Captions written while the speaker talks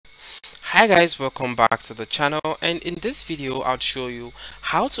Hi guys, welcome back to the channel, and in this video I'll show you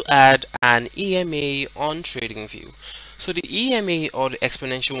how to add an EMA on TradingView. So the EMA, or the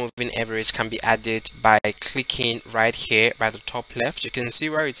exponential moving average, can be added by clicking right here by the top left. You can see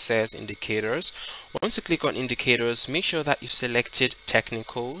where it says indicators. Once you click on indicators, make sure that you've selected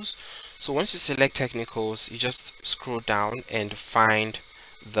technicals. So once you select technicals, you just scroll down and find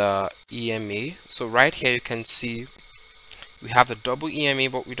the EMA. So right here you can see we have the double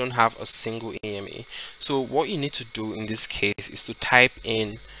EMA, but we don't have a single EMA. So what you need to do in this case is to type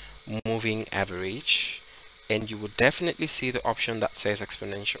in moving average, and you will definitely see the option that says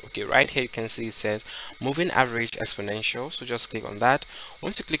exponential. Okay, right here you can see it says moving average exponential, so just click on that.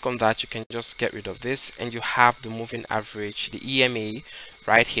 Once you click on that, you can just get rid of this and you have the moving average, the EMA,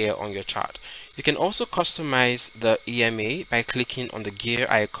 right here on your chart. You can also customize the EMA by clicking on the gear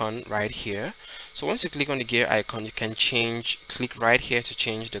icon right here. So once you click on the gear icon, you can click right here to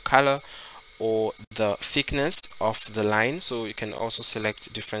change the color or the thickness of the line. So you can also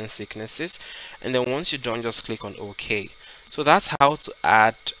select different thicknesses, and then once you're done, just click on OK. So that's how to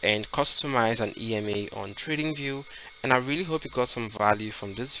add and customize an EMA on TradingView, and I really hope you got some value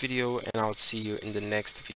from this video, and I'll see you in the next video.